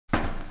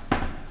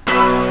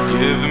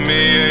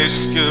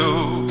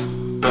scoop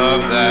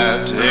of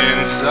that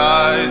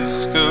inside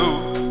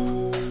scoop.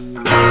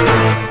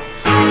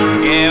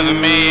 Give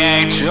me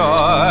a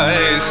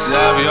choice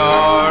of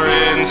your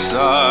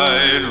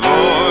inside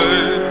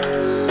voice.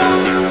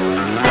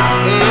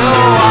 You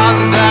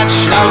want that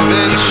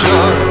shoving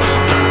shut,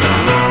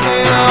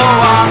 you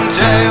want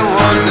a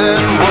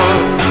wooden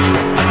wood,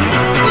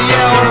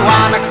 you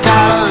want a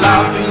cuddle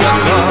up your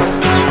coat.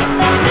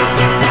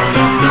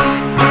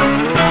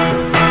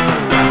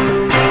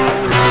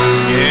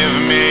 Give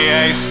me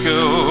a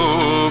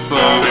scoop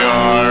of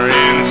your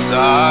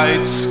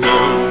inside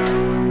scoop.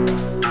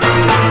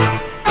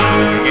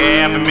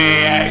 Give me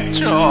a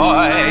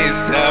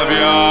choice of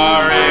your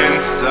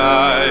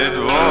inside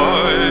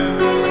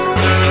voice.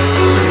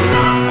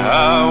 I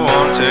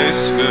want a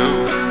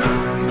scoop,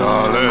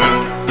 darling,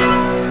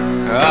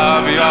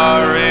 of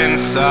your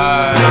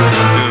inside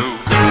scoop.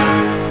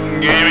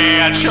 Give me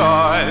a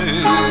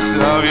choice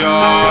of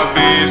your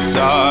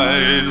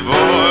B-side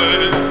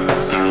voice.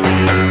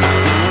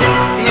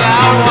 Yeah,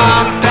 I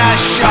want that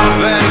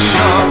shove and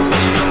shove.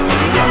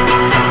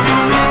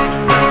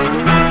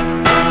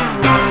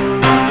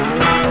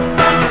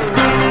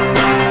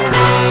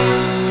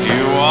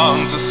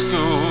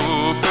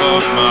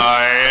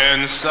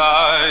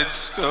 Inside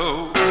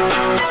scope.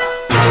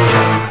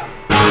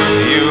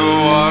 You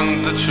want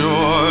the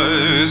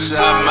choice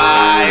of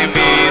my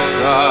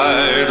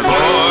B-side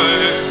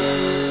voice.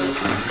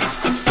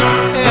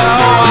 You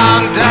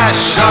want that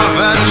shove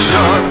and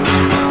shove.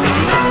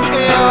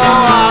 You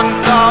want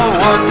the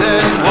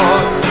wooden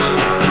wood.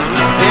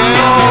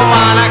 You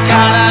wanna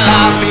cuddle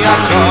up your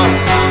coat.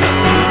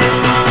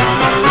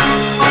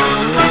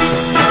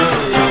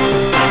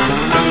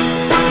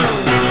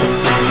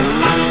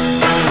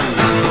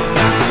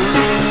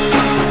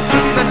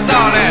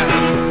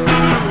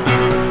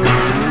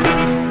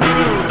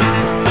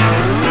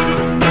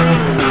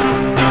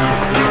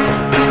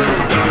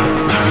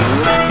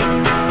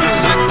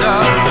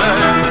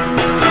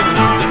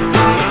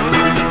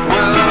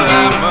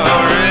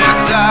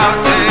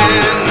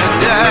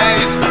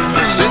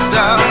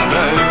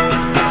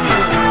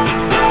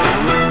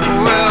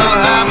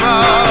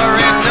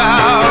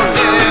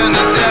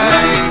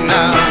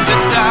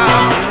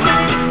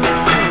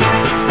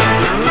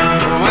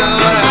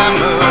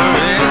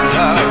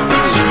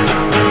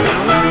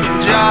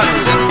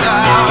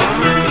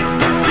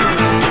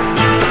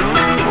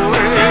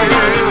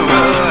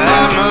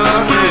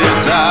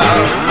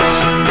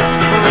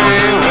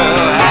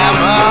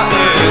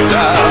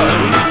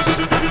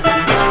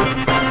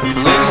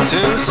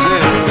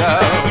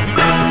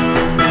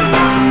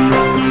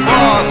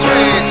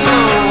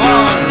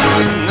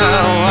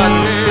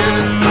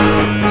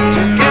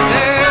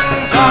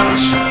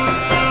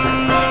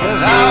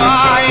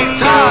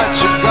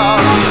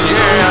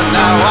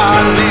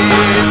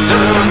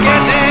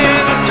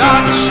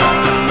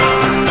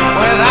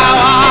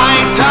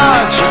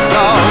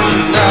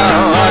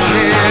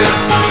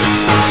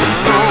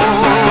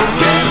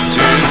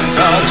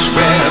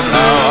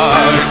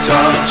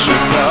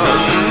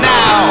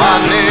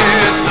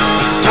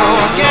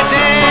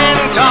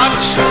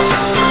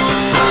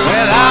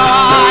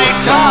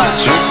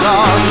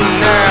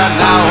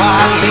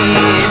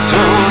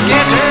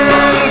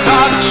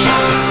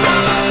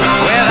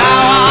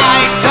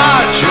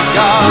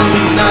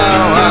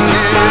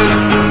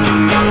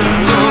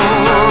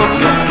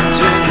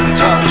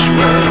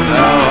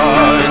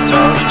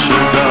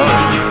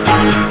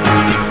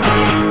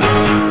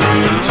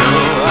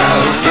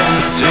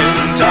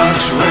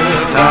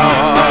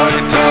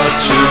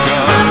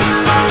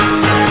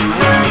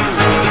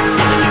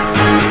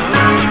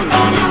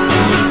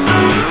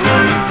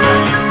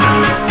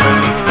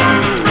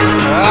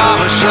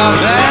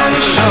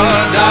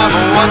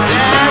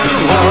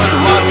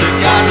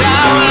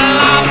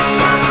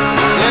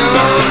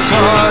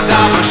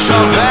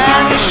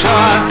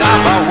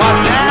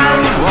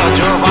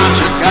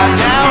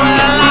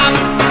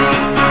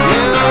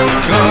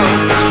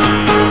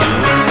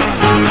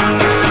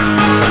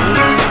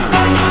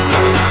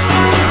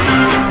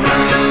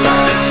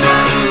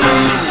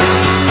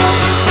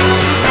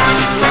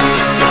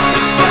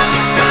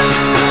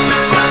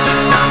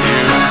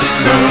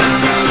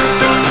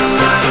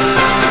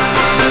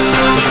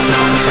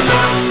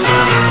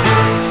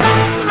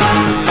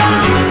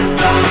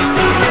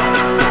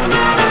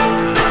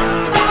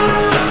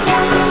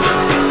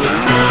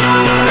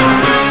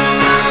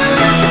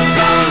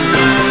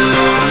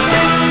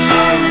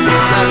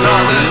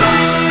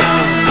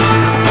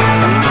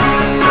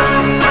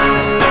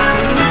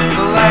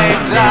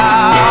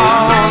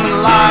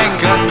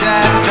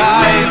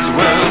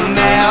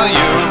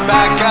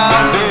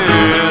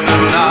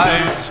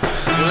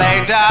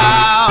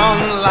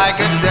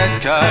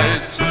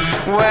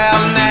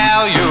 Well,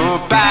 now you're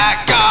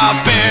back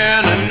up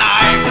in the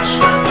night.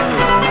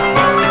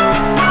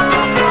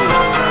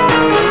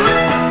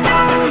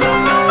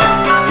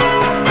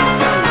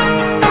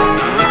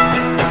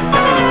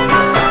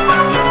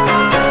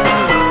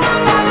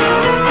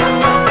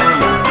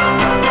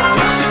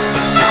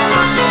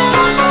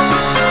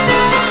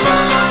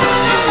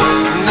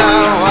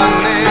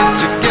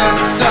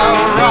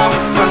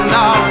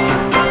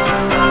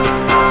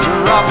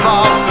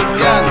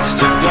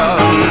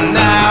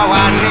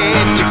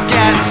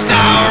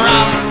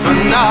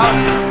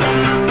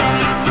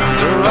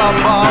 to rub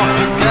off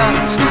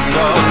against the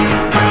wall.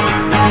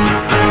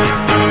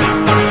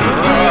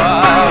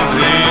 Rough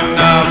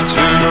enough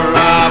to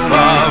rub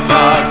off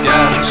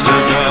against the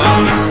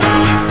wall.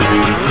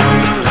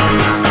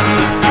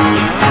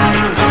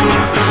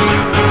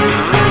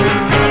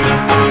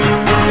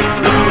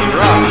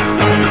 Rough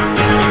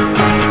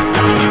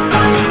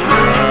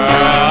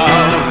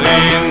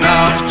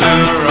enough to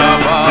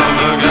rub off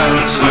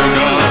against the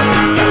wall.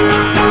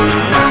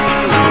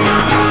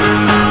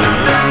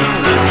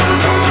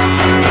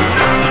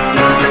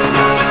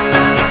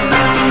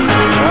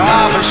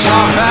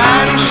 Shove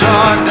and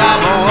short,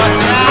 double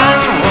wood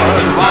and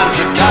wood. Want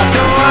to cut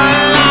the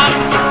one up,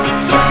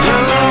 you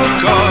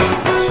could.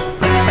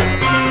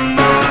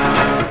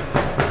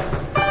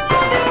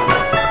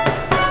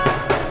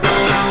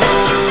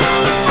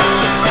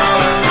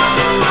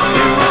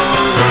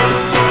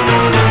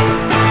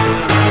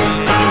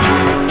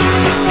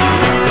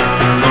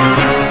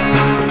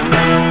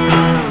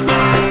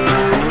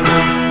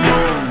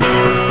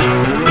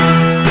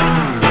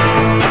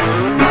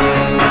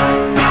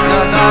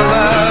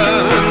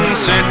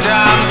 Sit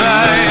down,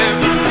 babe.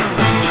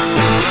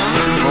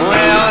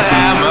 We'll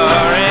hammer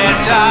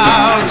it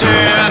out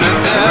in a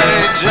day.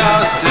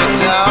 Just sit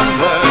down,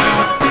 babe.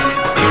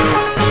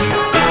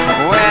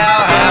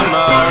 We'll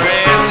hammer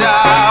it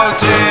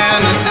out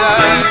in a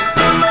day.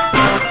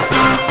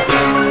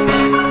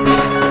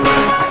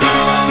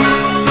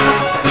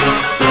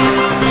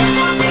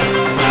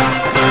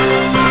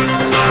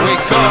 We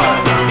could.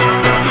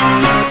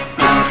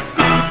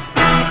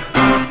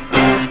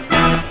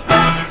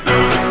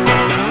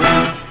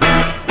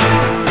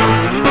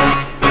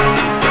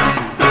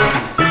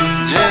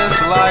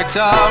 Light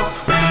up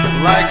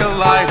like a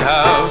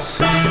lighthouse.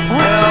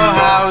 We'll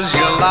house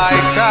you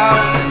light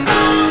up.